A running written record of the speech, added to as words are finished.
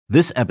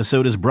This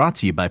episode is brought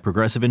to you by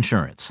Progressive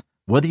Insurance.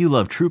 Whether you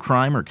love true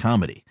crime or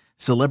comedy,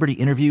 celebrity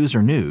interviews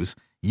or news,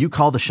 you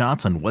call the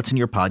shots on what's in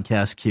your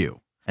podcast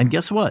queue. And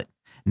guess what?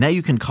 Now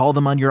you can call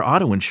them on your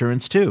auto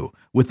insurance too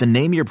with the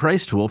Name Your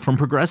Price tool from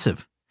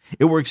Progressive.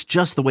 It works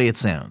just the way it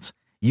sounds.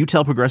 You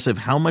tell Progressive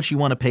how much you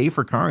want to pay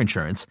for car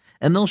insurance,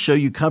 and they'll show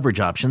you coverage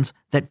options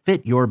that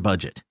fit your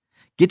budget.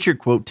 Get your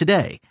quote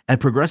today at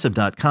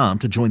Progressive.com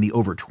to join the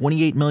over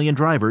 28 million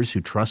drivers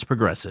who trust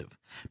Progressive.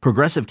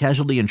 Progressive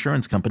Casualty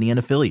Insurance Company and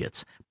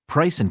Affiliates.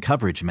 Price and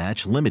coverage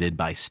match limited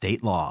by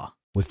state law.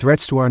 With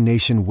threats to our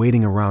nation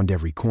waiting around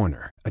every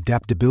corner,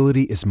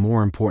 adaptability is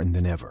more important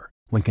than ever.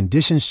 When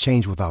conditions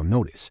change without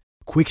notice,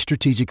 quick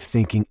strategic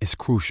thinking is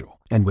crucial.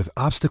 And with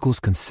obstacles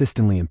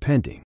consistently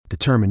impending,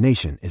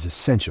 determination is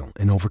essential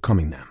in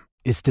overcoming them.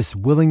 It's this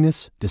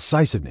willingness,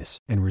 decisiveness,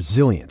 and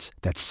resilience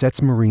that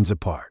sets Marines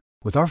apart.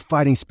 With our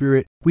fighting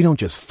spirit, we don't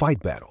just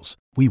fight battles,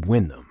 we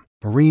win them.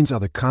 Marines are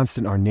the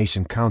constant our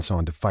nation counts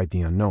on to fight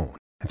the unknown.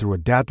 And through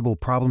adaptable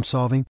problem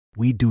solving,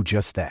 we do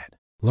just that.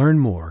 Learn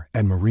more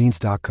at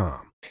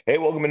marines.com. Hey,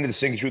 welcome into the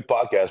Stinkin Truth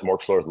Podcast.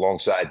 Mark Schlereth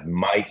alongside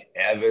Mike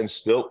Evans,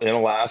 still in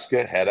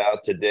Alaska. Head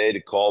out today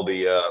to call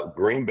the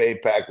Green Bay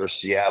Packers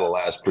Seattle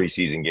last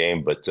preseason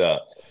game. But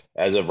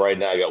as of right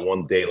now, I got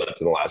 1 day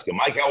left in Alaska.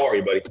 Mike, how are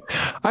you, buddy?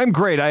 I'm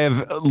great. I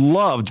have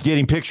loved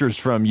getting pictures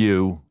from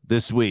you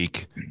this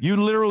week. You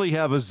literally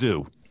have a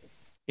zoo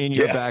in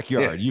your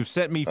backyard. You've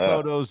sent me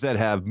photos that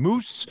have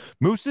mooses.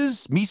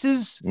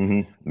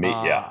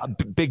 Mm-hmm.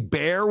 Big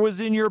Bear was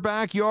in your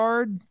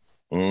backyard.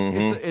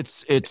 Mm-hmm.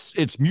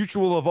 It's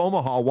Mutual of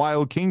Omaha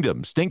Wild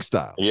Kingdom, stink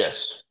style.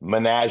 Yes,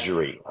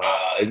 menagerie.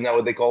 Isn't that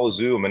what they call a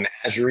zoo? A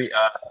menagerie.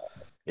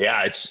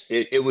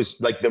 It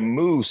was like the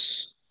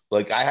moose.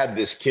 Like I have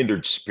this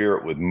kindred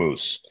spirit with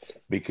moose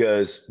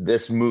because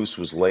this moose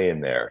was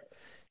laying there,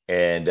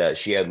 and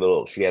she had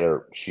her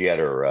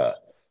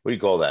what do you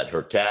call that?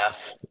 Her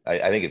calf.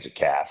 I think it's a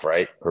calf,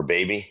 right? Her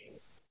baby.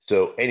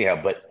 So anyhow,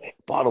 but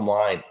bottom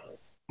line,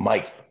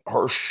 Mike,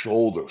 her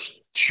shoulders.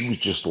 She was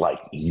just like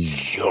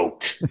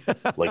yoked.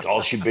 Like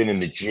all she'd been in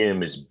the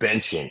gym is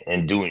benching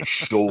and doing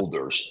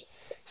shoulders.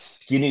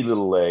 Skinny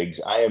little legs.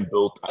 I am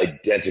built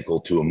identical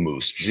to a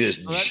moose,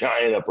 just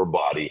giant upper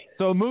body.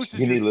 So moose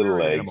skinny is your little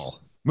spirit legs. Animal.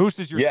 Moose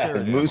is your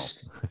spirit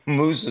moose.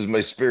 Animal. Moose is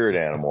my spirit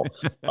animal.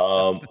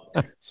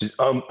 She's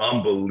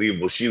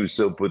unbelievable. She was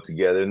so put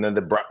together. And then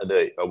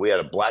we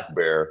had a black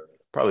bear,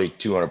 probably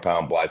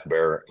 200-pound black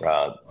bear,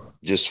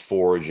 just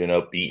foraging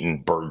up,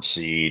 eating bird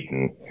seed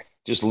and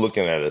just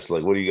looking at us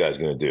like, what are you guys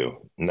going to do?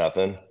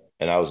 Nothing.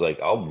 And I was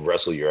like, I'll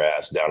wrestle your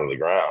ass down to the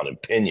ground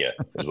and pin you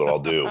is what I'll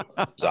do.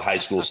 I was a high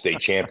school state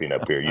champion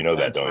up here. You know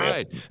that, don't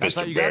you? That's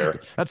how you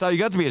Bear. That's how you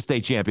got to be a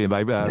state champion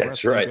by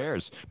That's right.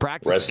 Bears.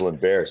 Wrestling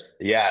bears.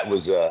 Yeah, it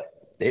was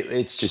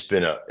it's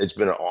been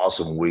an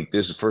awesome week.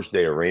 This is the first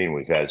day of rain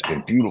we've had. It's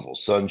been beautiful.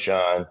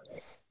 Sunshine,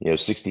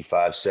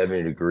 65,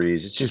 70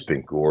 degrees. It's just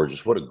been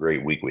gorgeous. What a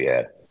great week we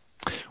had.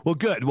 Well,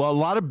 good. Well, a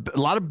lot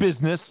of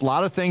business, a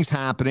lot of things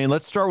happening.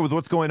 Let's start with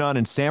what's going on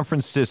in San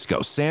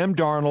Francisco. Sam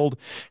Darnold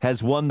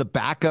has won the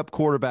backup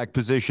quarterback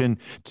position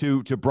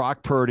to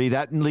Brock Purdy.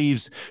 That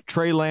leaves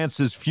Trey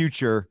Lance's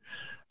future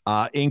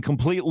in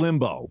complete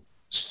limbo.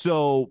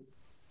 So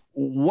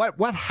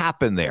what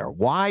happened there?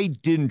 Why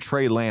didn't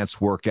Trey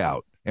Lance work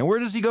out? And where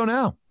does he go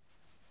now?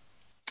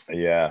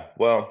 Yeah,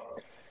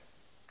 well,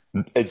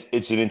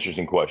 it's an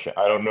interesting question.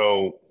 I don't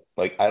know.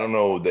 I don't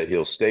know that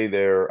he'll stay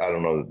there. I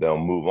don't know that they'll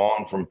move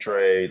on from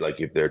Trey.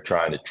 Like if they're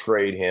trying to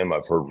trade him,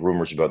 I've heard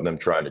rumors about them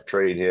trying to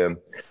trade him.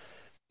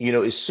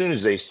 As soon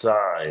as they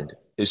signed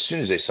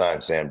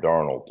Sam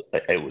Darnold,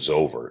 it was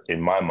over in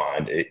my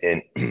mind.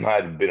 And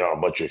I'd been on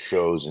a bunch of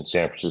shows in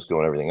San Francisco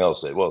and everything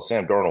else. That, well,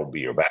 Sam Darnold will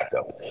be your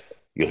backup.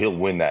 He'll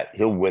win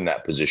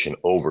that position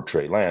over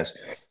Trey Lance.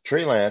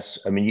 Trey Lance.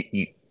 I mean,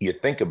 you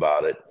think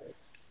about it.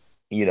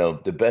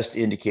 The best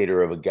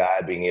indicator of a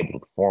guy being able to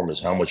perform is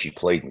how much he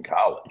played in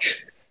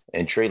college.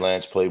 And Trey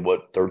Lance played,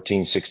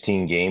 13,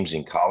 16 games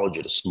in college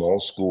at a small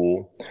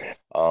school.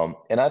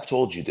 And I've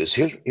told you this.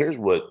 Here's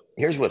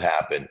what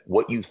happened.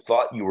 What you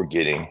thought you were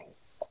getting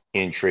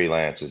in Trey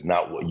Lance is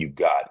not what you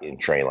got in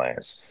Trey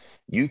Lance.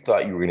 You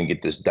thought you were going to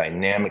get this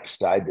dynamic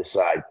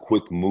side-to-side,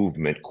 quick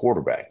movement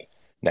quarterback.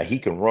 Now, he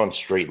can run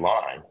straight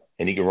line,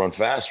 and he can run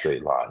fast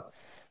straight line.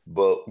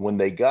 But when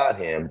they got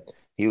him,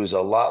 he was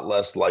a lot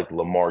less like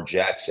Lamar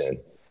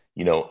Jackson,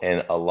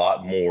 and a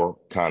lot more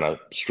kind of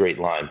straight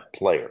line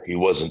player. He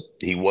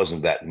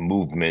wasn't that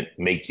movement,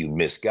 make you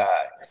miss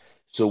guy.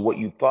 So what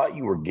you thought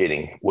you were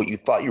going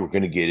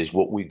to get is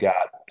what we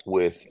got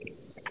with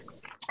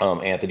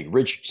Anthony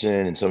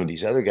Richardson and some of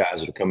these other guys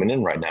that are coming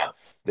in right now.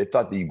 They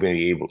thought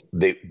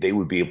that they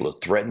would be able to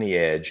threaten the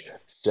edge,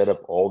 set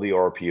up all the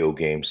RPO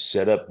games,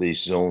 set up the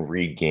zone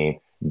read game,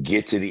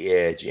 get to the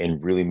edge,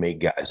 and really make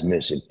guys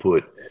miss and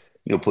put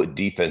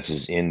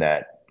defenses in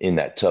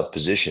that tough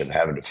position of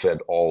having to defend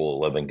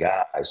all 11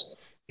 guys,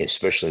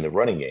 especially in the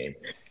running game.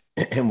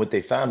 And what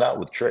they found out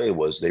with Trey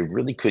was they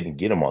really couldn't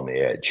get him on the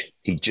edge.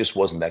 He just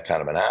wasn't that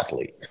kind of an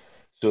athlete.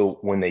 So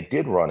when they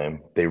did run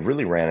him, they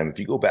really ran him. If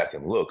you go back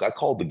and look, I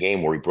called the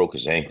game where he broke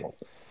his ankle.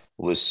 It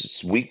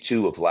was week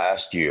 2 of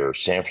last year,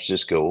 San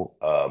Francisco.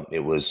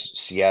 It was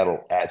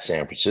Seattle at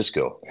San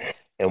Francisco.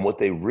 And what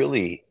they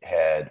really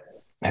had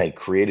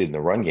created in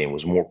the run game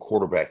was more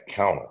quarterback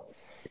counter.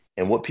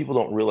 And what people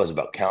don't realize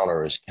about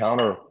counter is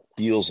counter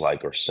feels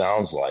like or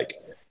sounds like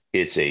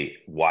it's a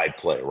wide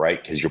play,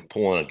 right? Because you're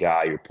pulling a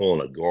guy, you're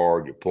pulling a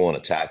guard, you're pulling a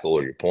tackle,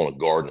 or you're pulling a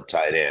guard and a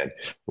tight end.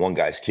 One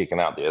guy's kicking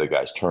out, the other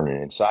guy's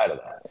turning inside of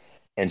that.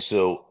 And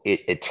so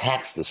it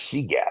attacks the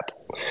C gap.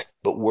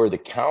 But where the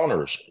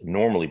counters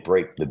normally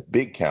break, the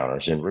big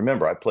counters, and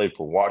remember, I played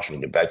for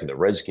Washington back in the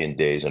Redskin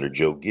days under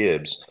Joe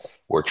Gibbs,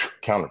 where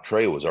counter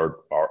trey was our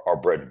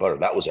bread and butter.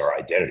 That was our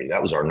identity.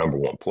 That was our number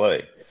one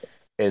play.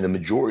 And the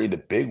majority of the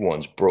big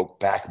ones broke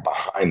back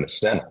behind the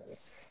center.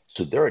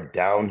 So they're a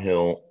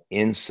downhill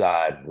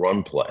inside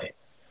run play.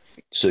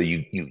 So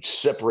you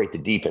separate the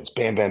defense,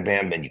 bam, bam,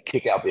 bam, then you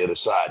kick out the other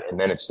side, and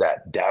then it's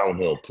that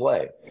downhill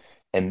play.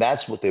 And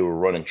that's what they were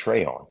running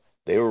Trey on.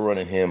 They were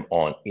running him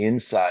on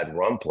inside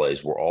run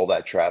plays where all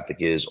that traffic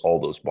is, all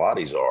those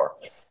bodies are.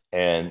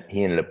 And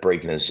he ended up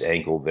breaking his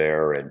ankle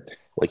there. And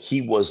like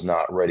he was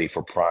not ready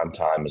for prime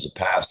time as a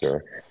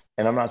passer.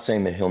 And I'm not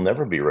saying that he'll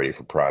never be ready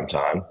for prime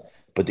time,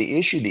 but the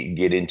issue that you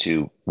get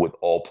into with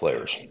all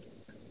players,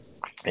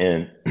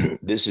 and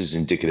this is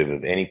indicative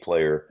of any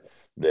player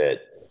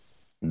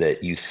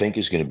that you think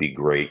is going to be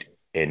great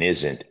and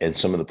isn't, and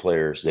some of the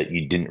players that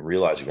you didn't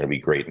realize are going to be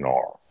great and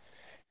are.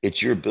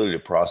 It's your ability to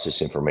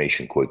process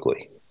information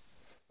quickly.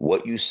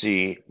 What you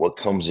see, what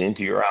comes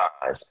into your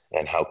eyes,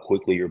 and how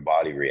quickly your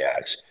body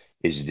reacts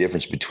is the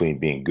difference between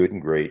being good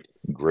and great,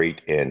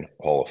 great and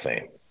Hall of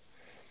Fame.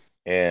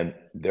 And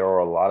there are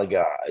a lot of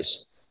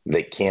guys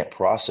that can't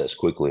process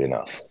quickly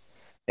enough.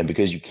 And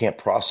because you can't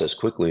process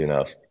quickly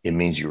enough, it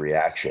means your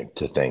reaction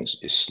to things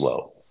is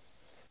slow.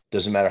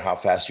 Doesn't matter how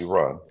fast you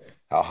run,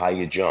 how high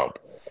you jump.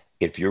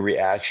 If your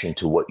reaction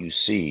to what you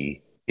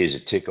see is a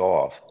tick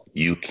off,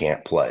 you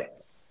can't play.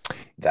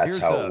 That's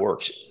how it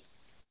works.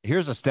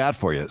 Here's a stat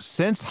for you.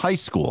 Since high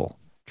school,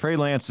 Trey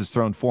Lance has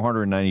thrown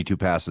 492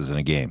 passes in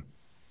a game.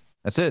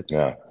 That's it.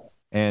 Yeah.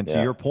 And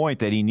to your point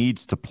that he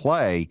needs to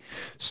play.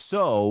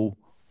 So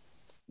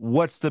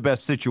what's the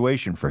best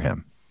situation for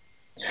him?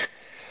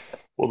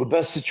 Well, the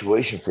best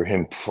situation for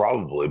him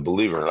probably,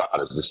 believe it or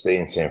not, is to stay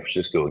in San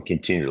Francisco and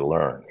continue to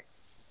learn.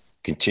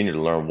 Continue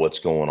to learn what's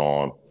going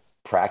on,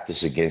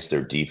 practice against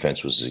their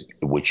defense,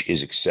 which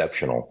is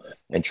exceptional,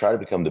 and try to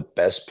become the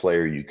best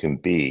player you can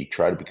be.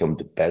 Try to become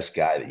the best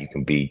guy that you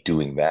can be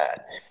doing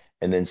that.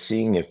 And then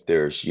seeing if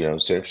there's, San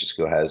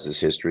Francisco has this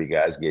history,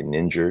 guys getting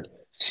injured,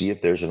 see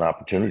if there's an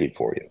opportunity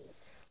for you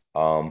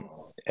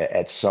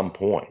at some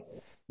point.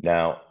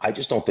 Now, I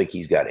just don't think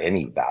he's got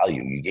any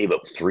value. You gave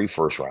up 3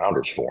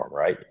 first-rounders for him,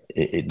 right?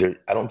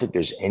 I don't think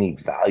there's any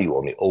value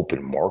on the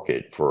open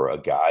market for a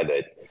guy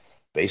that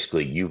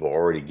basically you've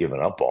already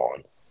given up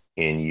on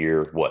in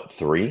year,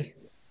 3?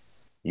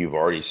 You've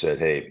already said,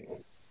 hey,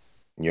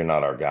 you're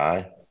not our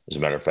guy. As a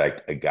matter of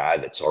fact, a guy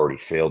that's already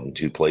failed in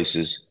 2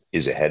 places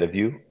is ahead of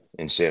you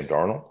in Sam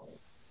Darnold.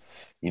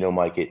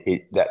 Mike,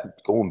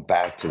 that going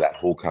back to that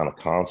whole kind of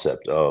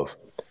concept of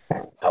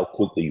how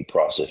quickly you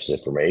process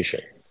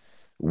information.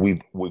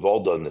 We've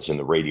all done this in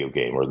the radio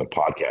game or in the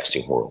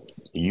podcasting world.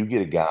 You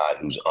get a guy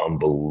who's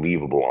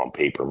unbelievable on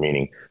paper,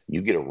 meaning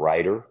you get a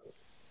writer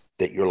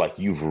that you're like,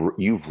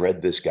 you've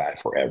read this guy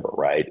forever,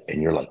 right?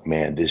 And you're like,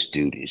 man, this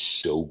dude is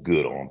so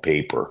good on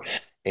paper.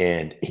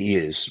 And he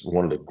is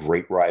one of the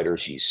great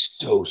writers. He's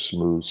so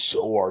smooth,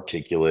 so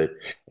articulate.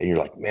 And you're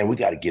like, man, we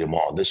got to get him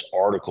on this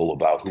article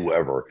about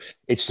whoever.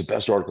 It's the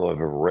best article I've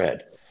ever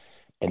read.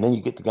 And then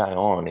you get the guy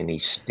on and he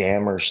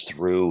stammers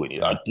through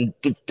and you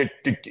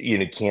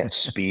can't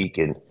speak.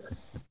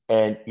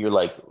 And you're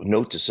like,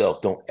 note to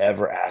self, don't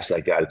ever ask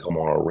that guy to come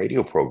on our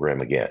radio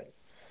program again.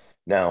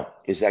 Now,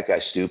 is that guy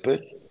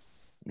stupid?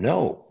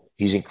 No,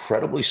 he's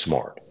incredibly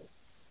smart.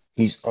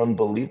 He's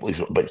unbelievably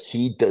smart, but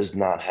he does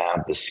not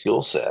have the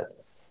skill set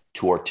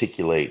to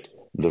articulate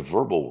the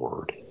verbal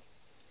word.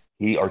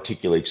 He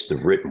articulates the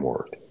written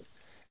word.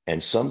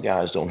 And some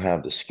guys don't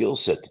have the skill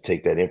set to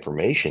take that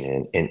information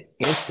in and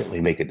instantly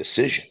make a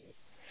decision.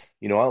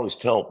 I always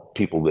tell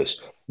people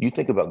this. You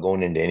think about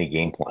going into any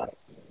game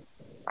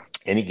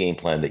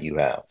plan that you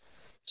have.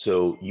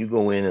 So you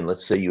go in and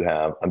let's say you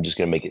have, I'm just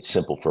going to make it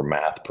simple for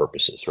math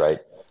purposes, right?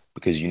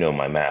 Because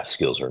my math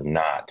skills are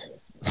not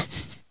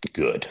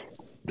good.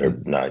 They're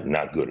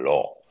not good at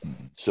all.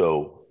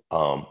 So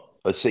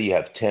let's say you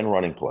have 10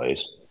 running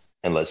plays,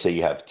 and let's say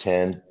you have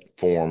 10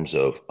 forms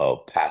of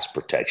pass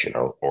protection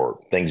or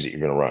things that you're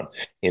going to run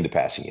in the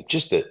passing game.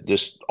 Just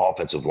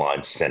offensive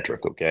line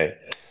centric, okay?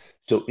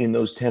 So in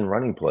those 10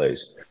 running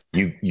plays,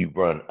 you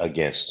run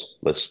against,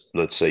 let's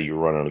say you're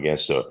running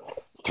against a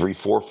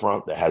 3-4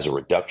 front that has a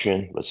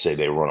reduction. Let's say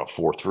they run a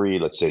 4-3.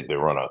 Let's say they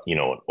run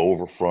an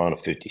over front of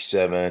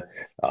 57.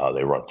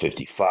 They run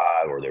 55,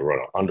 or they run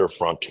an under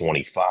front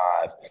 25.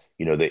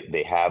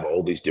 They have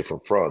all these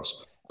different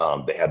fronts.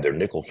 They have their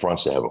nickel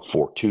fronts. They have a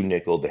 4-2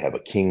 nickel. They have a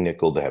king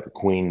nickel. They have a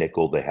queen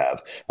nickel. They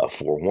have a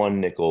 4-1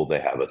 nickel. They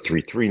have a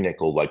 3-3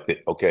 nickel.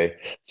 Okay.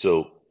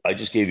 So I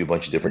just gave you a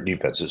bunch of different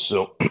defenses.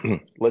 So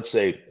let's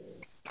say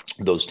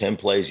those 10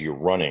 plays you're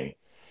running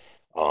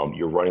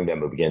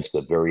them against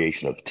a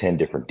variation of 10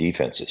 different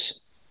defenses.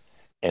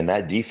 And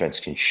that defense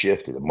can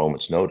shift at a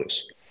moment's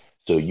notice.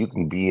 So you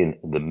can be in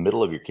the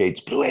middle of your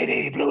cage, blue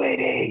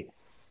 80.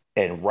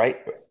 And right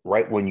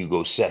when you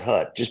go set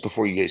hut, just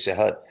before you get set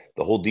hut,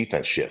 the whole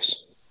defense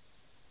shifts,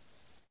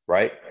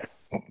 right?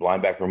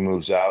 Linebacker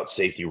moves out,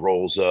 safety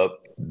rolls up,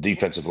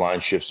 defensive line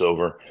shifts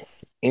over.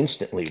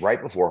 Instantly,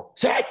 right before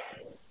set,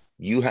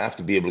 you have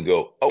to be able to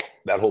go, oh,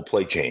 that whole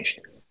play changed.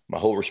 My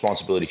whole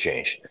responsibility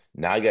changed.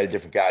 Now I got a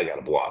different guy I got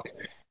to block.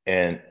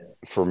 And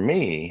for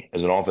me,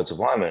 as an offensive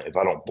lineman, if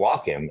I don't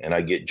block him and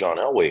I get John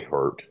Elway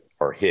hurt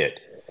or hit,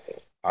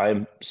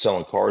 I'm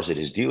selling cars at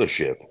his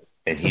dealership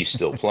and he's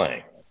still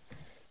playing.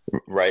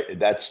 Right.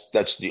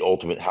 That's the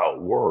ultimate how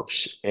it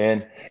works.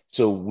 And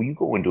so when you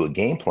go into a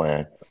game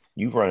plan,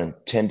 you've run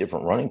 10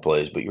 different running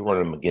plays, but you're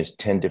running them against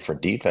 10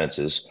 different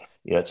defenses.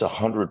 It's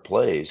 100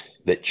 plays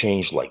that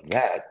change like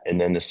that. And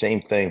then the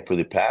same thing for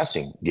the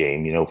passing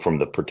game, from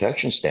the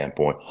protection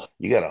standpoint,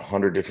 you got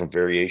 100 different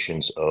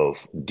variations of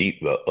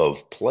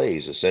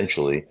plays,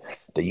 essentially,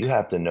 that you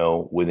have to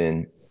know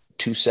within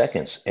 2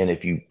 seconds. And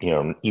if you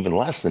even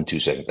less than 2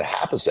 seconds, a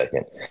half a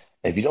second,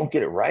 and if you don't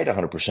get it right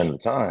 100% of the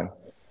time,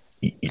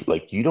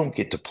 you don't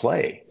get to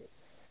play.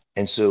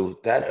 And so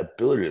that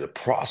ability to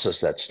process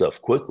that stuff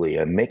quickly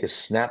and make a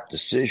snap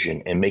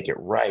decision and make it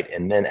right,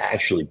 and then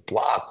actually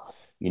block,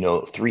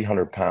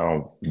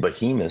 300-pound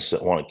behemoths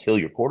that want to kill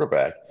your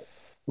quarterback.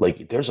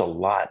 There's a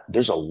lot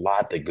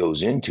that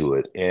goes into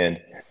it. And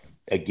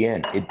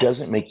again, it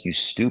doesn't make you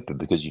stupid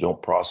because you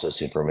don't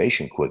process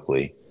information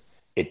quickly.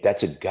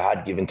 That's a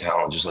God-given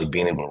talent, just like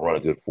being able to run a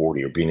good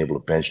 40 or being able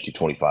to bench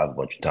 225 a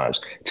bunch of times.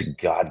 It's a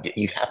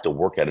you have to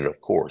work at it, of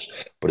course,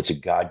 but it's a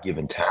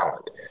God-given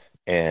talent.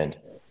 And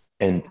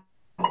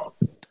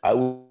I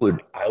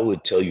would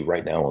tell you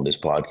right now on this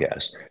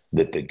podcast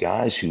that the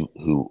guys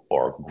who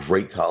are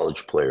great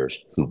college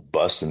players who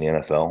bust in the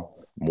NFL,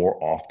 more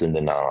often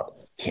than not,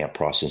 can't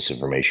process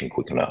information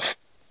quick enough.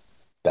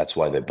 That's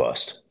why they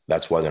bust.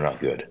 That's why they're not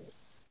good.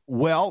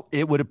 Well,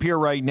 it would appear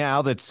right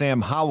now that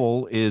Sam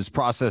Howell is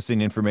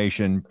processing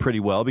information pretty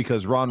well,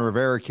 because Ron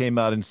Rivera came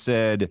out and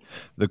said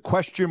the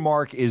question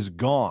mark is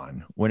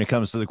gone when it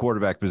comes to the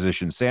quarterback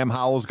position. Sam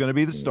Howell is going to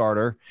be the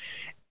starter.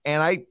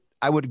 And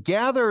I would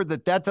gather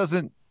that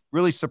doesn't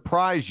really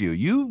surprise you.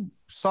 You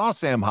saw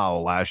Sam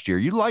Howell last year.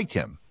 You liked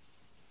him.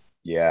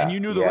 Yeah. And you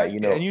knew and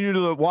you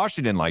knew that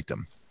Washington liked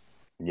him.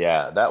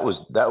 Yeah, that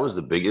was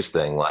the biggest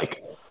thing.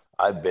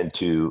 I've been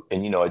to,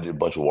 and I did a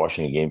bunch of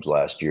Washington games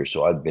last year,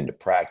 so I've been to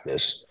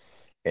practice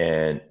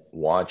and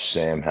watched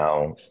Sam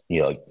Howell,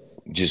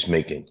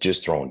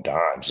 just throwing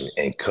dimes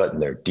and cutting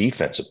their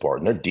defense apart.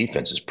 And their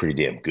defense is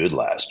pretty damn good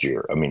last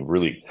year. I mean,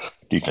 really,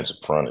 defensive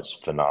front is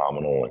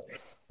phenomenal.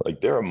 And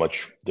they're a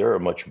much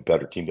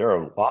better team. They're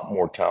a lot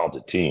more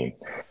talented team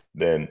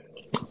than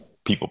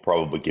people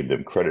probably give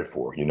them credit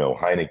for.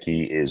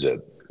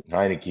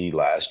 Heineke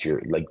last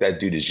year, that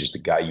dude is just the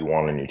guy you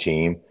want on your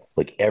team.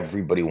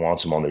 Everybody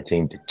wants him on their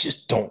team. They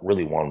just don't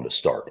really want him to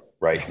start,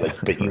 right?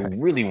 But you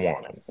really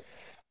want him.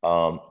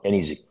 And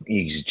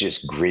he's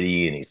just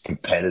gritty and he's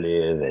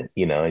competitive, and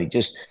and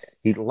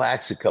he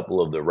lacks a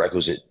couple of the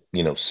requisite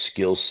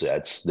skill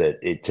sets that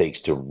it takes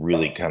to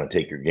really kind of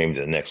take your game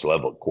to the next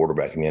level,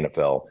 quarterback in the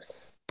NFL.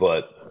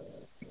 But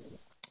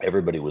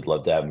everybody would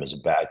love to have him as a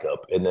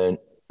backup. And then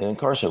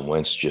Carson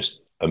Wentz you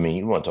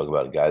want to talk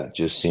about a guy that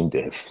just seemed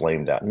to have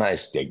flamed out.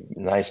 Nice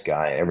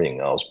guy and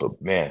everything else,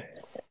 but man,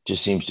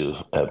 just seems to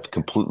have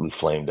completely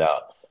flamed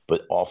out.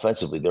 But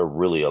offensively, they're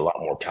really a lot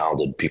more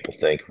talented than people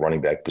think. Running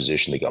back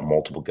position, they got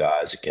multiple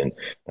guys that can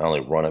not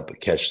only run it,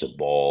 but catch the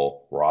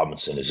ball.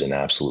 Robinson is an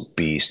absolute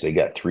beast. They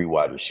got 3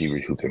 wide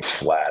receivers who can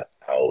flat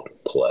out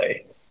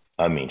play.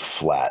 I mean,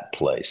 flat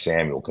play.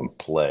 Samuel can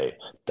play.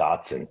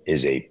 Dotson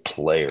is a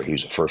player. He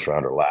was a first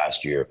rounder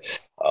last year.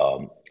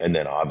 And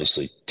then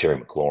obviously Terry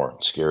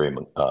McLaurin,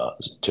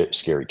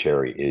 Scary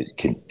Terry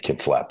can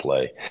flat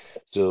play.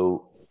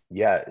 So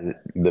yeah,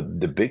 the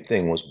big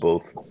thing was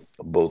both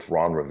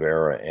Ron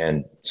Rivera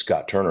and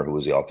Scott Turner, who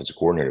was the offensive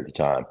coordinator at the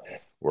time,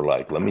 were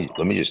like, let me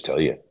just tell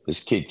you,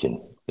 this kid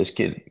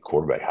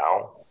quarterback,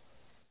 how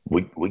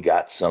we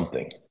got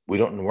something.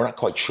 We're not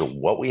quite sure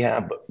what we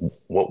have, but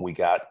what we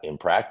got in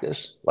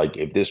practice,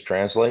 if this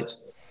translates,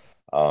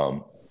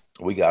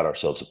 we got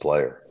ourselves a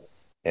player.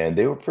 And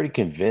they were pretty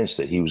convinced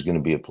that he was going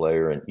to be a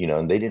player, and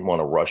and they didn't want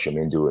to rush him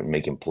into it and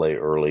make him play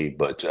early.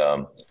 But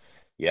I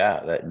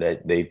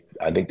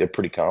think they're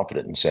pretty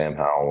confident in Sam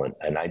Howell.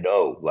 And I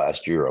know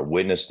last year I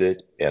witnessed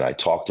it, and I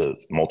talked to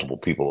multiple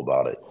people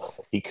about it.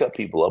 He cut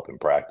people up in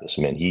practice,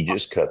 man. He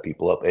just cut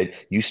people up. And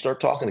you start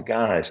talking to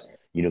guys,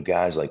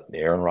 guys like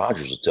Aaron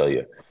Rodgers will tell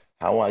you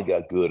how I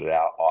got good at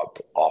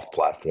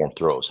off-platform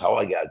throws, how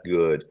I got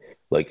good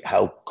like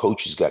how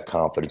coaches got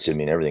confidence in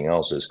me and everything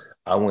else is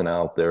I went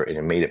out there and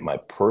it made it my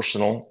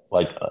personal,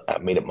 I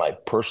made it my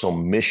personal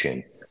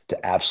mission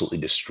to absolutely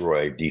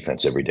destroy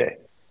defense every day.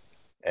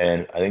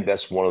 And I think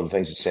that's one of the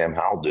things that Sam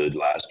Howell did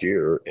last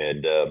year.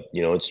 And,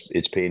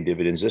 it's paying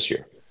dividends this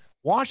year.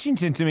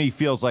 Washington, to me,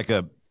 feels like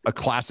a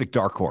classic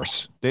dark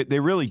horse. They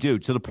really do,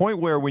 to the point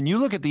where when you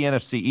look at the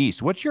NFC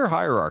East, what's your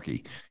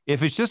hierarchy?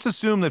 If it's just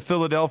assumed that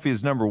Philadelphia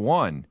is number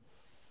one,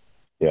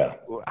 yeah,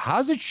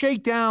 how's it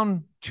shake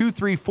down 2,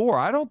 3, 4?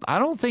 I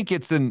don't think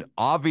it's an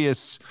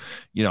obvious,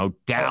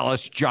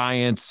 Dallas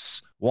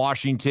Giants,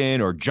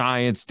 Washington, or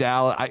Giants,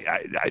 Dallas.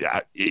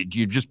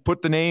 You just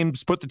put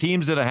the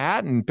teams in a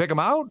hat and pick them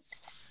out.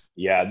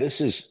 Yeah, this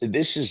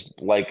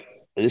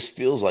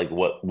feels like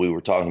what we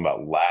were talking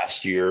about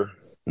last year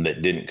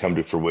that didn't come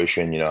to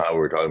fruition. You know, how we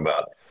were talking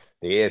about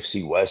the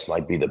AFC West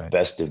might be the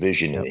best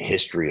division in the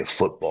history of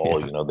football.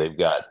 Yeah. You know, they've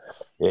got,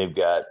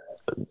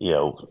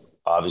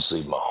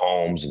 obviously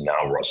Mahomes and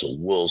now Russell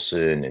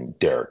Wilson and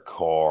Derek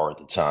Carr at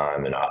the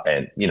time. And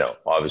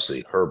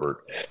obviously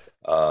Herbert.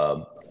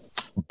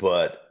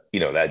 But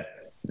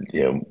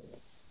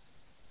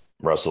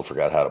Russell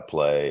forgot how to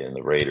play and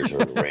the Raiders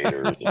are the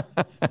Raiders. And,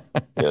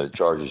 the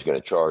Chargers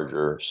going to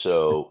Charger.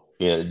 So,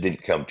 it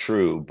didn't come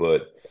true,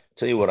 but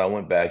tell you what, I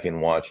went back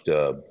and watched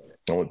the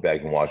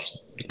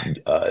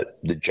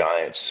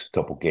Giants a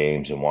couple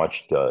games and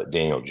watched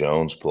Daniel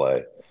Jones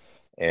play.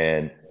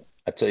 And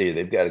I tell you,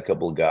 they've got a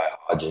couple of guys,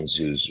 Hodgins,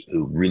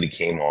 who really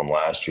came on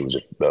last year.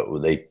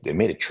 They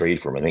made a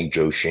trade for him. I think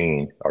Joe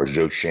Shane,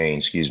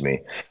 excuse me,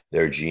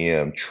 their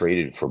GM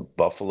traded for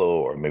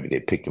Buffalo, or maybe they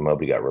picked him up.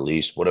 He got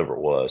released, whatever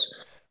it was.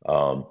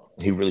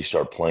 He really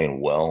started playing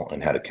well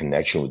and had a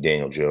connection with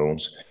Daniel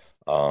Jones.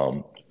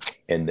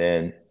 And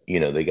then,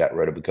 they got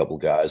rid of a couple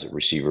of guys at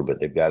receiver, but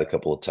they've got a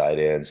couple of tight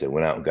ends. They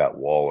went out and got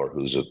Waller,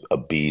 who's a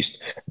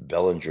beast.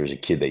 Bellinger is a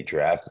kid they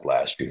drafted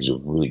last year. He's a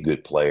really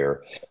good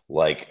player.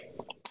 Like,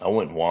 I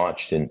went and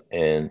watched, and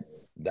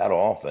that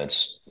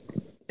offense,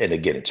 and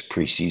again, it's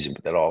preseason,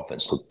 but that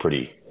offense looked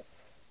pretty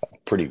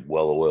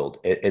well-oiled.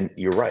 And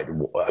you're right.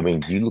 I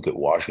mean, you look at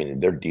Washington,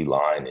 their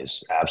D-line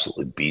is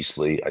absolutely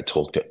beastly. I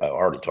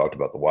already talked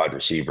about the wide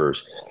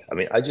receivers. I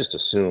mean, I just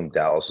assume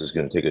Dallas is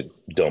going to take a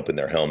dump in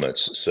their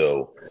helmets.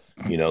 So,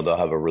 they'll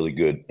have a really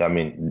good – I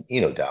mean,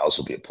 Dallas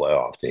will be a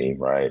playoff team,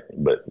 right?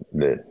 But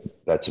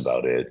that's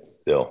about it.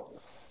 They'll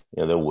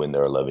win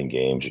their 11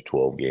 games or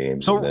 12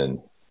 games. So and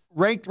then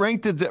rank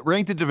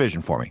the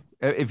division for me.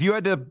 If you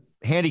had to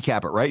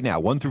handicap it right now,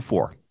 1 through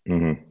 4.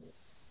 Mm-hmm.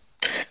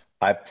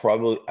 I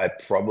probably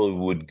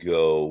would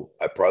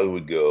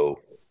go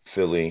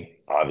Philly,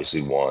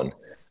 obviously 1.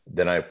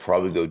 Then I'd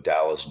probably go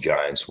Dallas,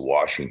 Giants,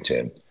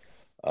 Washington.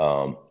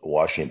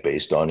 Washington,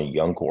 based on a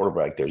young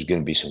quarterback, there's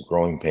going to be some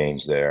growing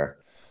pains there.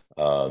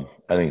 I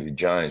think the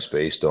Giants,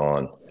 based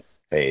on,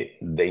 hey,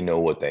 they know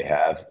what they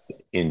have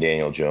in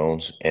Daniel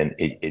Jones, and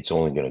it's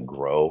only going to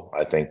grow,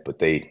 I think, but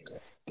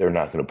they're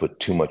not going to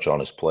put too much on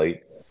his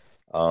plate.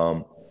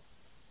 And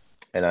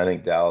I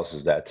think Dallas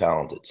is that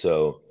talented.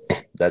 So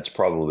that's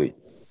probably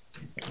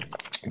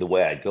the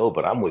way I'd go,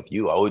 but I'm with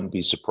you. I wouldn't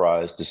be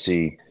surprised to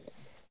see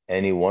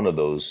any one of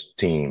those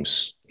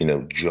teams,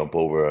 jump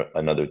over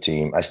another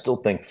team. I still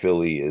think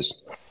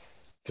Philly's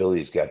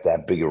got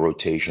that big a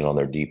rotation on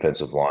their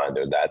defensive line.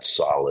 They're that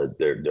solid.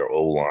 Their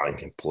O-line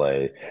can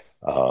play.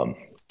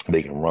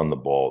 They can run the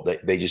ball.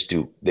 They just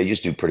do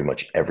pretty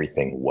much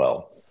everything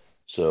well.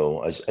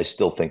 So I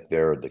still think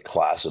they're the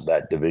class of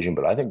that division,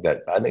 but I think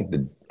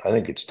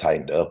it's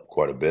tightened up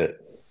quite a bit.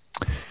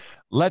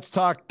 Let's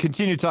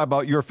continue to talk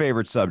about your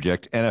favorite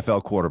subject,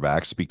 NFL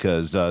quarterbacks,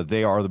 because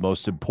they are the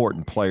most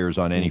important players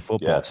on any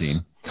football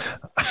team.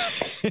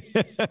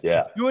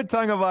 Yeah. Tua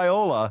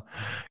Tagovailoa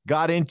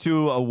got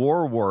into a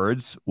war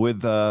words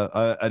with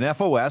an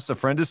FOS, a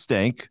friend of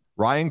Stink,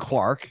 Ryan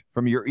Clark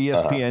from your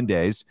ESPN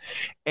days.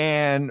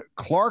 And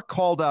Clark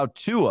called out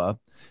Tua,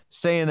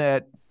 saying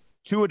that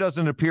Tua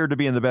doesn't appear to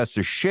be in the best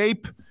of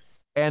shape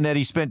and that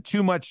he spent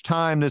too much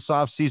time this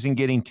offseason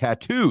getting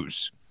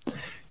tattoos.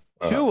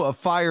 Tua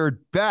fired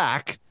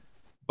back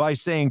by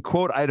saying,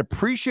 quote, "I'd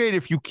appreciate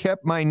if you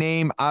kept my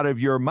name out of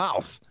your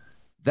mouth.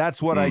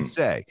 That's what I'd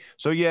say."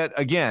 So yet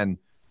again,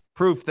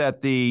 proof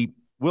that the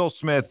Will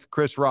Smith,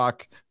 Chris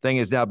Rock thing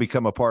has now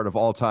become a part of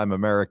all-time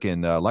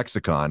American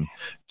lexicon.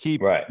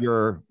 Keep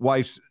your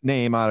wife's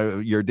name out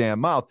of your damn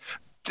mouth.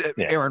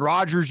 Yeah. Aaron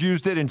Rodgers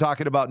used it in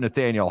talking about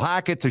Nathaniel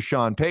Hackett to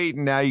Sean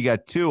Payton. Now you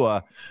got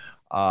Tua.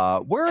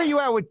 Where are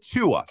you at with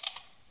Tua?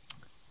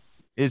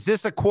 Is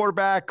this a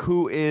quarterback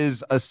who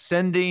is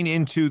ascending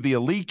into the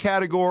elite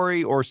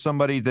category or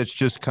somebody that's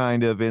just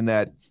kind of in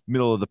that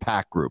middle of the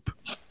pack group?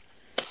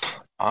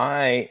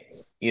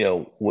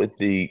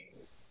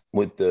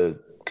 With the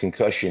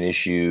concussion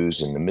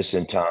issues and the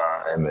missing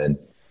time, and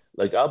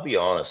I'll be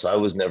honest, I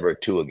was never a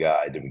Tua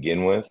guy to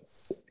begin with,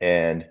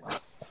 and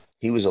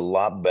he was a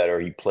lot better.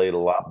 He played a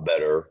lot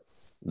better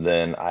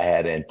than I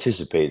had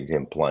anticipated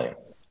him playing.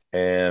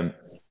 And,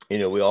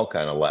 we all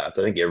kind of laughed.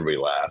 I think everybody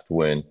laughed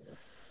when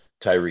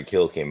Tyreek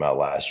Hill came out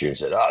last year and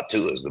said,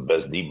 Tua is the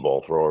best deep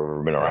ball thrower I've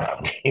ever been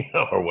around,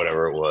 or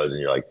whatever it was.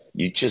 And you're like,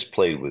 you just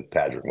played with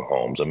Patrick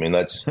Mahomes. I mean,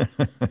 that's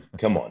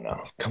come on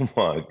now. Come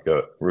on,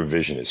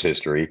 revisionist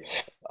history.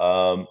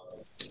 But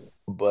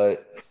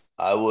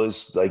I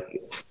was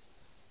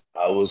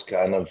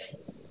kind of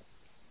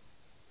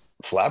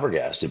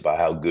flabbergasted by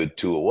how good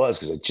Tua was,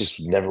 because I just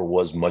never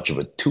was much of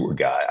a Tua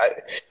guy.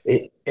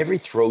 Every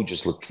throw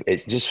just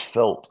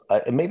felt,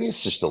 maybe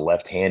it's just the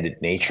left-handed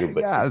nature,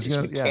 but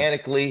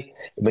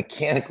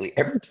mechanically,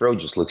 every throw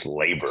just looks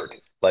labored.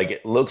 Like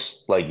it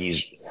looks like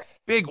he's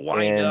big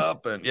wind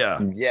up and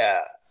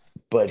yeah.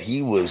 But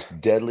he was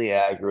deadly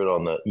accurate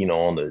on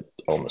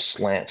the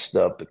slant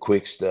stuff, the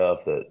quick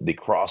stuff, the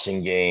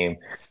crossing game.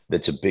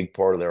 That's a big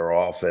part of their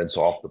offense,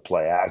 off the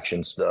play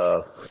action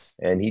stuff.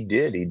 And he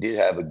did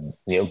have a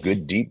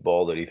good deep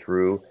ball that he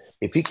threw.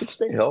 If he could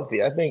stay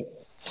healthy, I think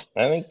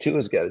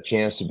Tua's got a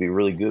chance to be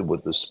really good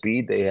with the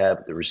speed they have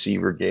at the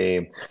receiver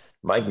game.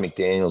 Mike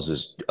McDaniels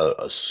is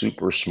a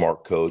super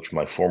smart coach,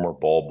 my former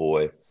ball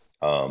boy.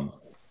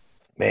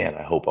 Man,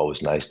 I hope I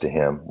was nice to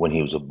him when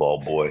he was a ball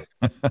boy.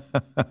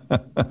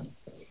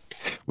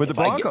 With the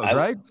Broncos,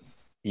 right?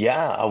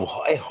 Yeah,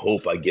 I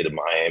hope I get a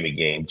Miami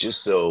game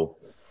just so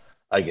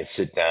I can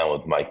sit down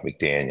with Mike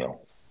McDaniel,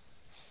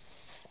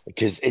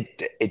 because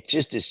it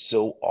just is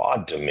so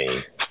odd to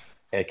me.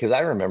 Because I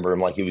remember him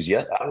like it was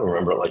I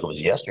remember it like it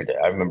was yesterday.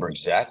 I remember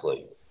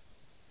exactly.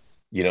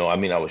 I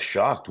mean, I was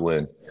shocked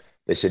when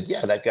they said,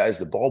 "Yeah, that guy's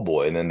the ball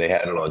boy," and then they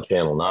had it on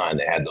Channel 9.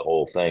 They had the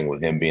whole thing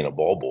with him being a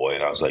ball boy,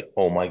 and I was like,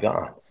 "Oh my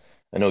God,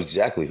 I know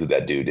exactly who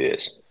that dude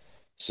is."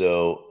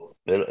 So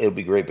it'll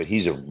be great. But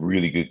he's a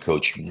really good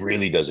coach.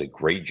 Really does a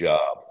great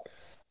job.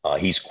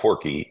 He's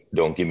quirky,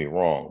 don't get me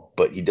wrong,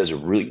 but he does a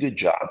really good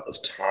job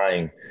of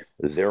tying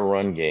their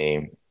run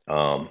game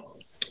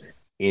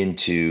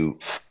into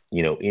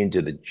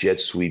the jet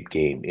sweep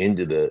game,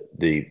 into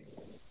the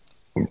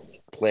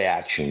play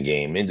action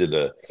game, into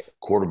the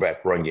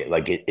quarterback run game.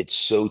 Like it's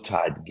so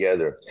tied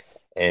together.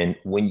 And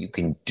when you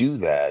can do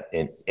that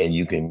and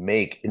you can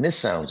make, and this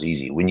sounds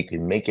easy, when you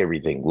can make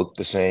everything look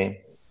the same,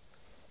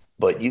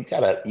 but you've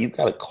got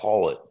to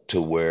call it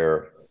to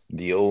where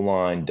the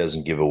O-line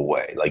doesn't give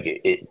away. Like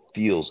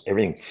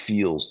everything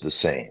feels the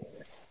same.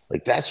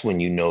 Like that's when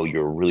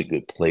you're a really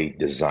good play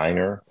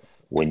designer,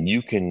 when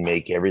you can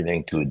make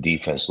everything to a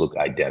defense look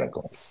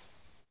identical,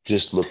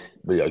 just look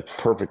like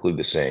perfectly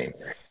the same.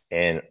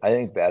 And I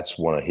think that's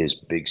one of his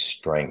big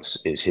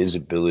strengths, is his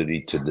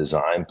ability to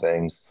design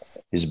things,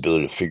 his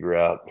ability to figure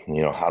out,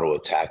 how to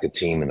attack a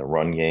team in the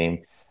run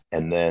game.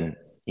 And then,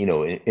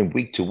 in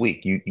week to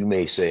week, you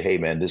may say, hey,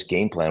 man, this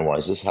game plan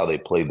wise, this is how they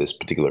play this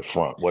particular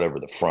front, whatever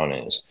the front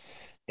is.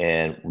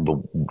 And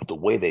the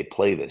way they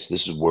play this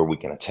is where we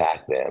can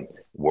attack them,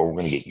 where we're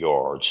going to get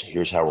yards.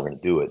 Here's how we're going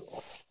to do it.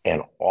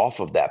 And off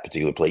of that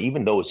particular play,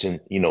 even though it's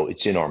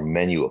in our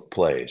menu of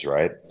plays,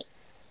 right?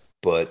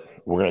 But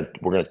we're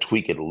gonna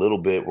tweak it a little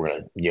bit. We're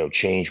gonna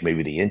change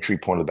maybe the entry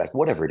point of the back,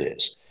 whatever it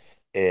is.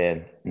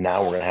 And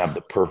now we're gonna have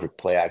the perfect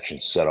play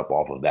action set up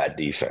off of that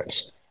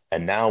defense.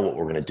 And now what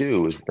we're gonna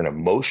do is we're gonna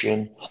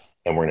motion,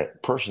 and we're gonna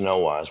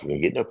personnel wise, we're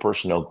gonna get into a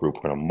personnel group.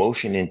 We're gonna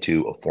motion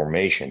into a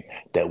formation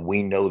that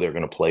we know they're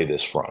gonna play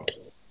this front,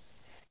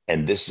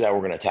 and this is how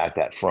we're gonna attack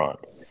that front.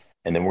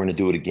 And then we're going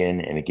to do it again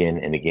and again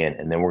and again.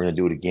 And then we're going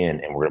to do it again,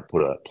 and we're going to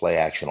put a play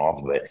action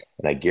off of it.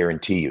 And I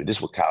guarantee you, this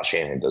is what Kyle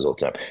Shanahan does all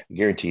the time. I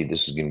guarantee you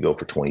this is going to go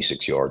for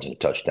 26 yards and a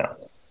touchdown.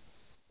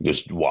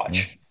 Just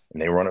watch. Mm-hmm.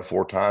 And they run it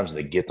 4 times, and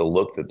they get the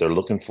look that they're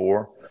looking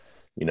for.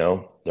 They're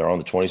on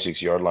the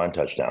 26-yard line,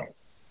 touchdown.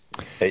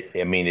 It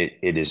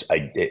is.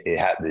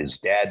 His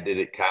dad did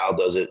it. Kyle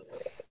does it.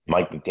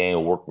 Mike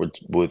McDaniel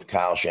worked with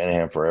Kyle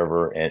Shanahan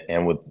forever,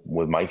 and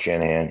with Mike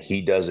Shanahan,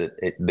 he does it.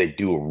 They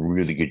do a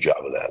really good job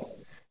of that.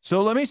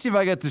 So let me see if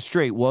I got this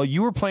straight. While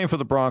you were playing for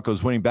the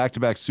Broncos, winning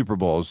back-to-back Super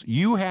Bowls,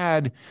 you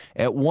had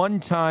at one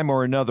time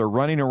or another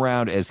running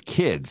around as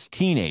kids,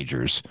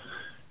 teenagers,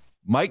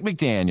 Mike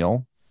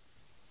McDaniel,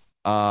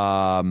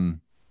 Kyle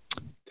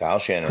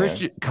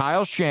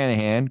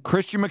Shanahan,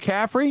 Christian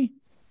McCaffrey.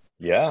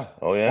 Yeah.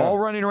 Oh, yeah. All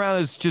running around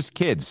as just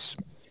kids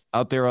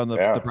out there on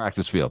the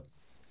practice field.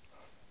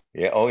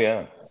 Yeah. Oh,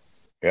 yeah.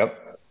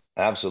 Yep.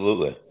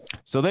 Absolutely.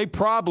 So they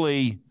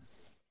probably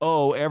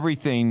owe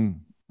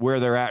everything where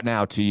they're at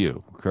now to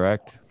you,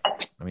 correct?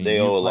 I mean, they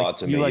owe a lot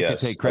to me. You like to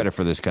take credit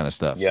for this kind of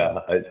stuff. Yeah,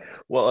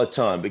 so. A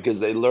ton,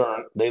 because they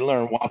learn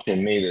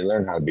watching me. They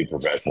learn how to be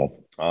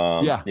professional.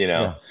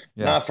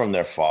 Not from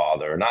their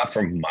father, not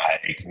from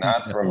Mike,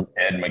 not from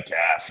Ed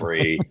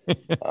McCaffrey.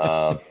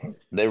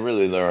 They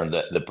really learned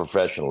the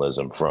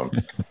professionalism from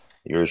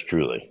yours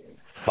truly.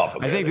 Papa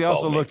Bear, I think they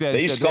also looked at it.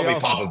 They used to call me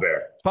Papa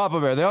Bear.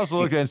 Papa Bear. They also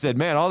looked at it and said,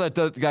 man, all that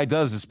the guy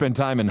does is spend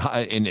time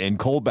in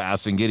cold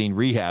baths and getting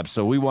rehab.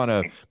 So we want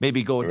to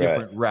maybe go a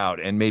different route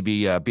and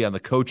maybe be on the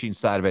coaching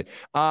side of it.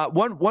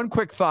 One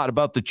quick thought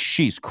about the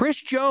Chiefs.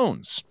 Chris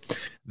Jones,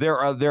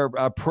 their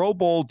Pro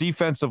Bowl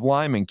defensive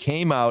lineman,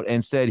 came out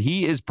and said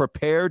he is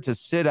prepared to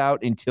sit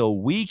out until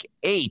week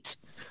 8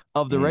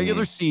 of the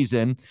regular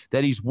season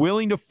that he's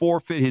willing to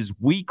forfeit his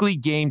weekly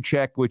game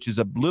check, which is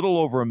a little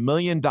over $1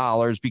 million,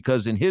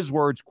 because in his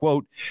words,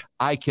 quote,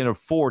 I can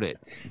afford it.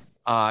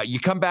 You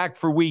come back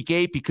for week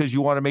 8 because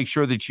you want to make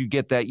sure that you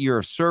get that year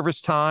of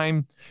service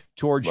time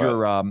towards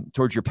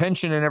your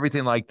pension and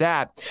everything like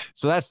that.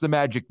 So that's the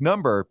magic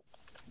number.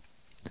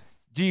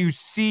 Do you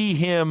see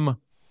him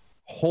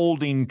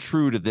holding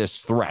true to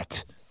this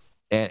threat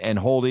and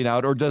holding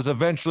out, or does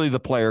eventually the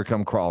player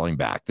come crawling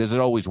back? Does it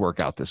always work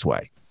out this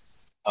way?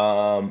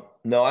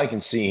 No, I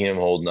can see him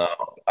holding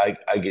out.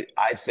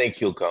 I think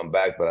he'll come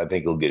back, but I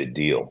think he'll get a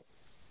deal.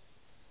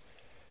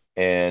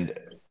 And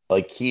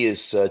like, he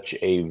is such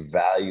a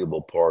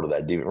valuable part of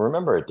that defense.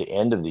 Remember, at the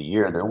end of the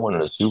year, they're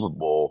winning a Super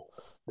Bowl.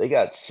 They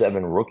got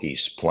 7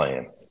 rookies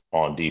playing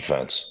on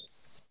defense.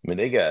 I mean,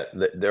 they got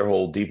their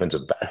whole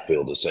defensive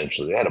backfield,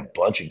 essentially. They had a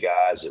bunch of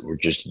guys that were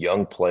just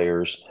young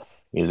players.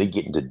 You know, they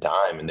get into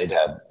dime and they'd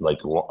have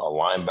like a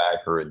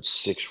linebacker and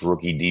 6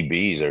 rookie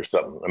DBs or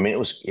something. I mean, it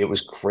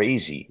was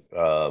crazy.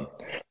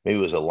 Maybe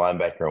it was a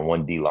linebacker and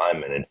 1 D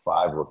lineman and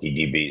 5 rookie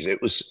DBs.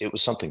 It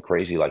was something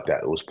crazy like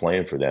that. It was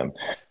playing for them.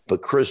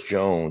 But Chris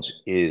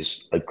Jones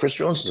is a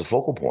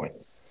focal point.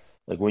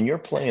 Like, when you're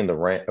playing the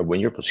Rams,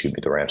 when you're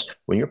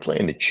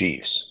playing the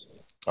Chiefs,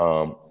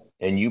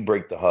 and you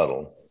break the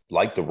huddle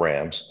like the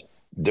Rams,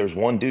 there's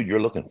one dude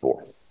you're looking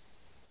for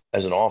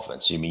as an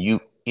offense. I mean, you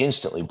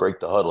instantly break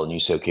the huddle and you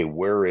say, okay,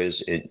 where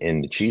is it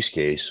in the Chiefs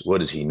case?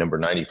 What is he, number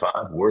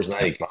 95? Where's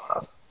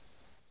 95?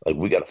 Like,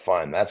 we got to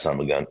find that son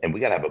of a gun, and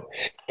we got to have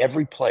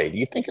every play. Do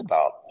you think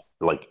about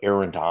like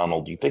Aaron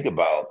Donald? Do you think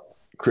about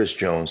Chris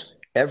Jones?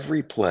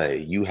 Every play,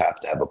 you have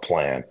to have a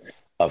plan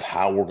of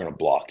how we're going to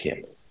block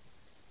him.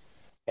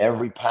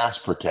 Every pass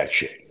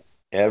protection,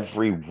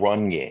 every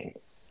run game.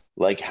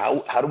 Like,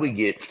 how do we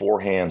get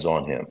 4 hands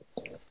on him?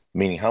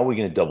 Meaning, how are we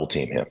going to double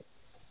team him?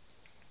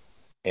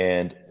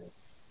 And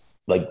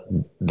like,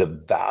 the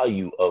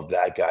value of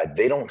that guy,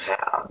 they don't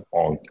have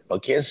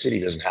Kansas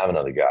City doesn't have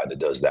another guy that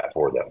does that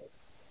for them.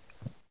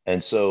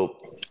 And so,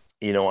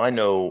 you know,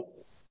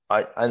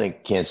 I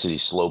think Kansas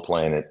City's slow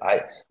playing it.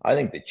 I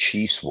think the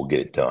Chiefs will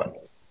get it done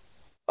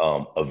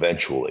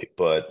eventually.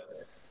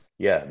 But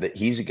yeah,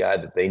 he's a guy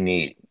that they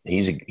need.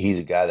 He's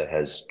a guy that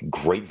has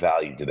great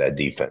value to that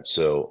defense.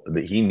 So I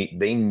think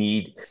they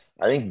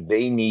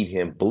need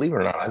him. Believe it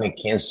or not, I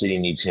think Kansas City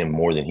needs him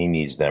more than he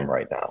needs them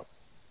right now.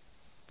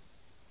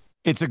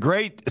 It's a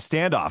great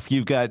standoff.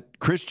 You've got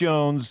Chris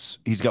Jones.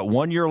 He's got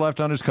 1 year left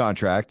on his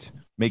contract,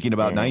 making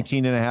about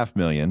 $19.5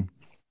 million.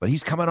 But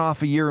he's coming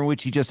off a year in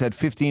which he just had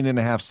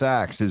 15.5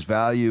 sacks. His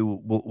value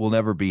will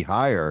never be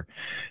higher.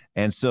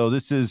 And so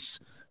this is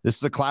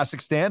a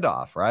classic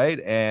standoff, right?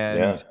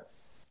 And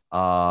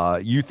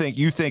you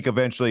think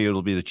eventually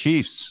it'll be the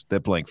Chiefs that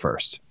blink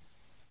first.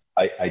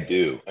 I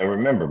do. And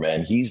remember,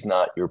 man, he's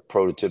not your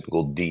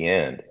prototypical D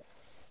end.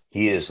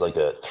 He is like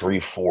a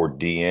 3-4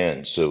 D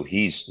end. So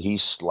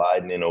he's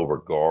sliding in over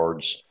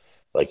guards.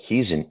 Like,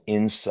 he's an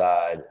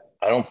inside.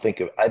 I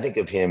think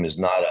of him as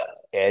not an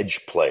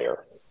edge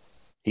player.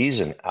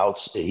 He's an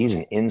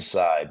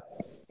inside,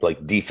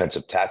 like,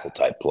 defensive tackle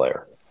type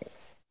player.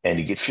 And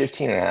to get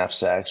 15.5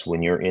 sacks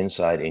when you're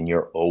inside and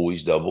you're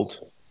always doubled,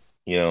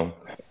 you know,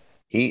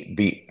 he'd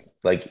be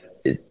like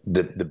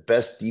the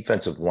best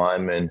defensive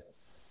lineman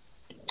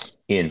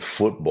in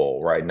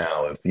football right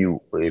now.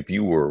 If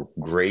you were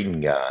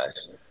grading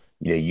guys,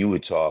 you know, you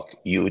would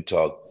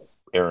talk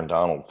Aaron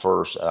Donald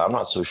first, and I'm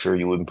not so sure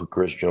you wouldn't put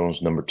Chris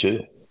Jones number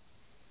 2.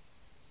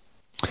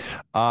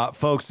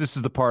 Folks, this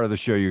is the part of the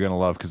show you're going to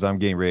love, because I'm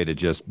getting ready to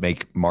just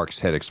make Mark's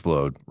head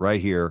explode right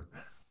here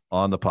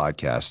on the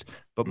podcast.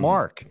 But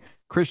Mark,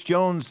 Chris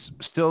Jones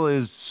still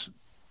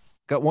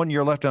got 1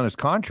 year left on his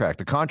contract,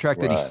 the contract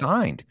that he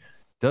signed.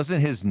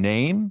 Doesn't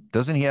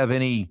he have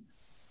any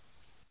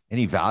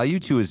value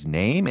to his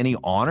name, any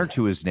honor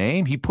to his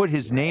name? He put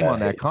his name on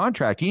that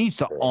contract. He needs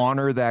to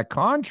honor that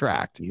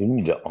contract. You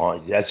need to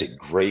honor. That's a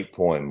great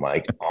point,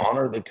 Mike.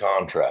 Honor the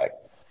contract.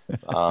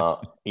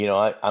 You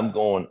know,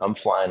 I'm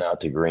flying out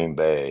to Green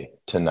Bay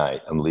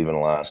tonight. I'm leaving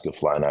Alaska,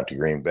 flying out to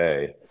Green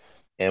Bay.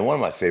 And one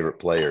of my favorite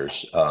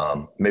players,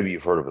 maybe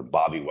you've heard of it,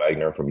 Bobby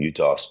Wagner from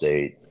Utah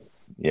State,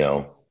 you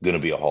know, going to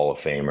be a Hall of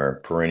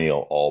Famer,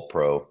 perennial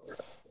All-Pro.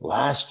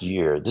 Last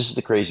year, this is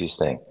the craziest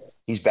thing.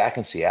 He's back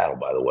in Seattle,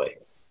 by the way.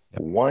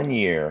 1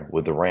 year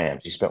with the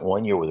Rams. He spent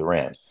 1 year with the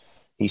Rams.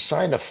 He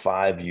signed a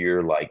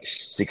 5-year, like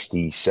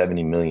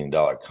 $60-70 million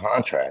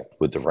contract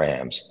with the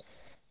Rams.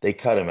 They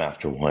cut him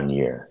after 1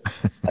 year.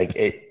 Like,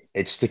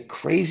 it's the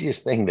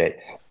craziest thing that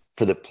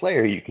for the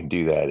player, you can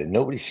do that, and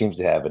nobody seems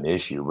to have an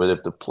issue. But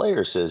if the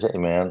player says, hey,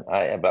 man,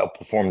 I have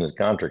outperformed this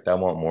contract, I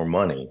want more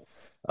money,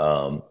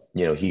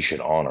 you know, he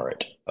should honor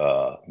it.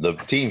 The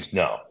teams,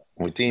 no.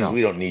 With teams,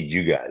 we don't need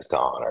you guys to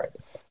honor it.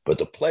 But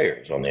the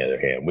players, on the other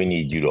hand, we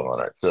need you to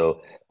honor it.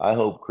 So I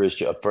hope for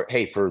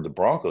the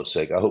Broncos'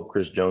 sake, I hope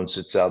Chris Jones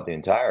sits out the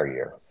entire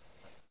year.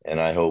 And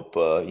I hope,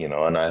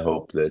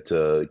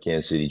 that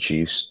Kansas City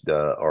Chiefs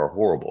are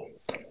horrible.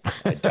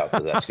 I doubt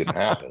that's going to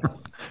happen,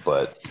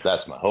 but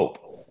that's my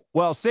hope.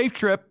 Well, safe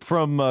trip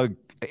from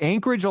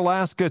Anchorage,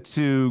 Alaska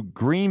to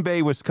Green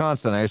Bay,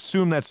 Wisconsin. I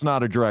assume that's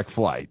not a direct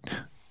flight.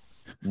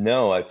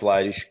 No, I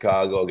fly to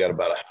Chicago. I got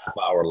about a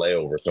half-hour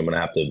layover, so I'm gonna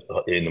have to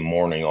in the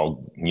morning,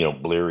 all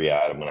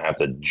bleary-eyed. I'm gonna have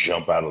to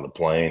jump out of the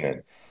plane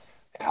and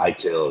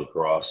hightail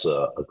across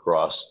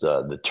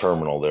the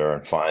terminal there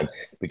and find,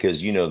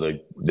 because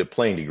the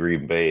plane to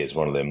Green Bay is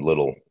one of them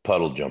little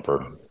puddle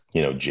jumper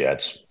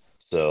jets.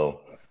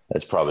 So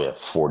that's probably a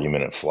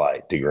 40-minute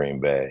flight to Green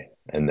Bay,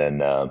 and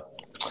then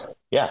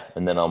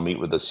and then I'll meet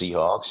with the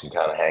Seahawks and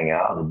kind of hang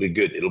out. It'll be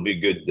good. It'll be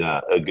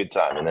a good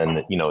time. And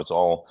then it's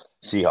all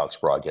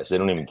Seahawks broadcast. They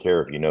don't even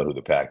care if you know who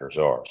the Packers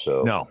are.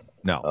 So no.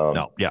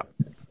 Yeah.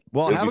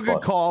 Well, have a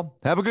good call.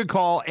 Have a good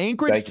call.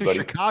 Anchorage to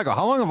Chicago.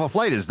 How long of a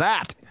flight is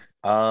that?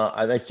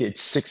 I think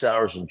it's 6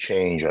 hours and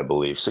change, I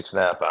believe.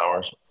 6.5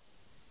 hours.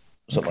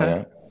 Something like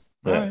that.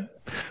 Yeah. All right.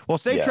 Well,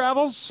 safe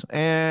travels,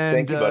 and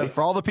thank you, buddy.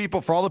 for all the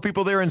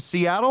people there in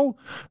Seattle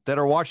that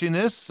are watching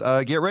this,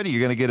 get ready. You're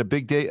going to get a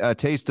big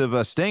taste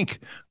of Stink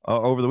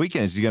over the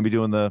weekend. He's going to be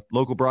doing the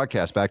local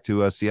broadcast back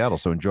to Seattle,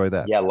 so enjoy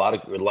that. Yeah, a lot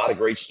of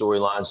great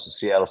storylines. The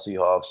Seattle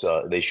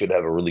Seahawks. They should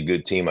have a really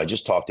good team. As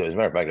a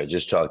matter of fact, I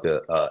just talked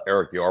to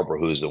Eric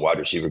Yarbrough, who's the wide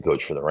receiver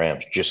coach for the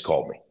Rams. Just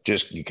called me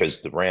just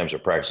because the Rams are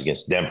practicing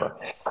against Denver.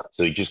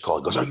 So he just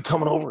called. He goes, "Are you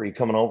coming over? Are you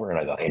coming over?" And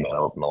I go, "Hey man,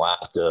 I'm up in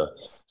Alaska."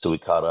 So we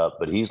caught up,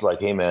 but he's like,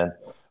 "Hey man,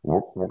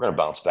 we're going to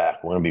bounce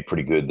back. We're going to be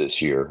pretty good this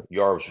year."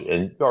 Yarbs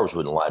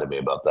wouldn't lie to me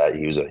about that.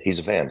 He's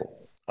a vandal.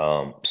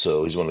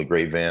 So he's one of the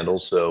great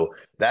vandals. So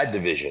that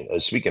division,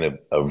 speaking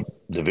of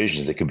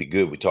divisions that could be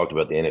good, we talked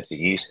about the NFC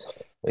East.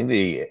 I think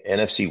the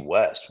NFC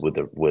West with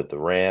the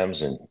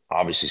Rams, and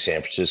obviously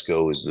San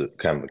Francisco is the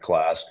kind of the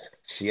class.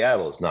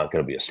 Seattle is not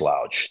going to be a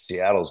slouch.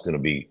 They're going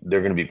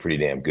to be pretty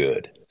damn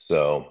good.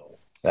 So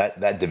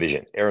that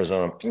division,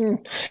 Arizona,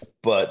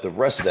 but the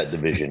rest of that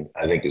division,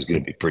 I think, is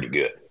going to be pretty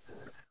good.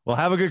 Well,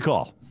 have a good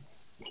call.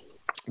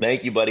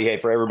 Thank you, buddy. Hey,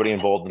 for everybody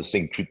involved in the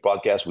Stinkin Truth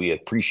podcast, we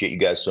appreciate you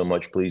guys so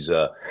much. Please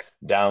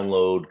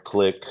download,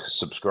 click,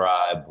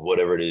 subscribe,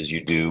 whatever it is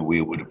you do.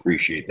 We would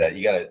appreciate that.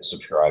 You got to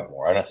subscribe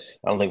more. I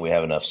don't think we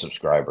have enough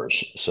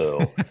subscribers.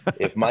 So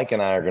if Mike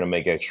and I are going to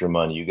make extra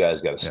money, you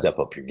guys got to step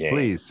up your game.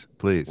 Please.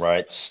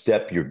 Right?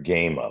 Step your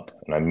game up.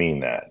 And I mean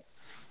that,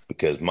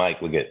 because Mike,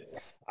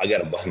 I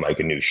got to buy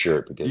Mike a new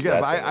shirt because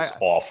that's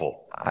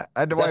awful.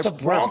 That's a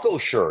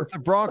Broncos shirt. It's a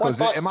Broncos.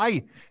 Well, Am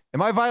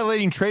I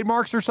violating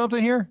trademarks or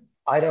something here?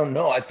 I don't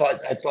know. I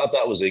thought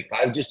that was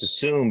I just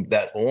assumed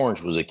that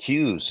orange was a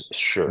Q's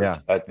shirt. Yeah.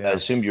 I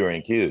assumed you were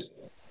in Q's.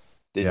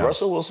 Did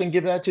Russell Wilson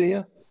give that to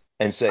you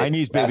and say, "High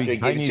knees, baby"? After he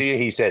gave it to you,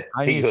 he said,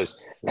 he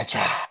goes, "That's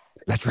right.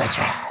 That's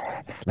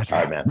right. That's right.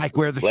 All right, man. Mike,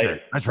 wear the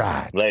shirt. That's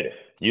right. Later.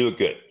 You look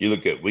good.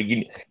 We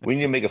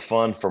need to make a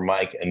fun for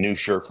Mike, a new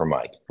shirt for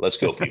Mike. Let's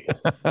go, people."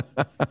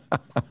 All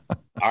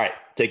right.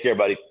 Take care,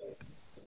 buddy.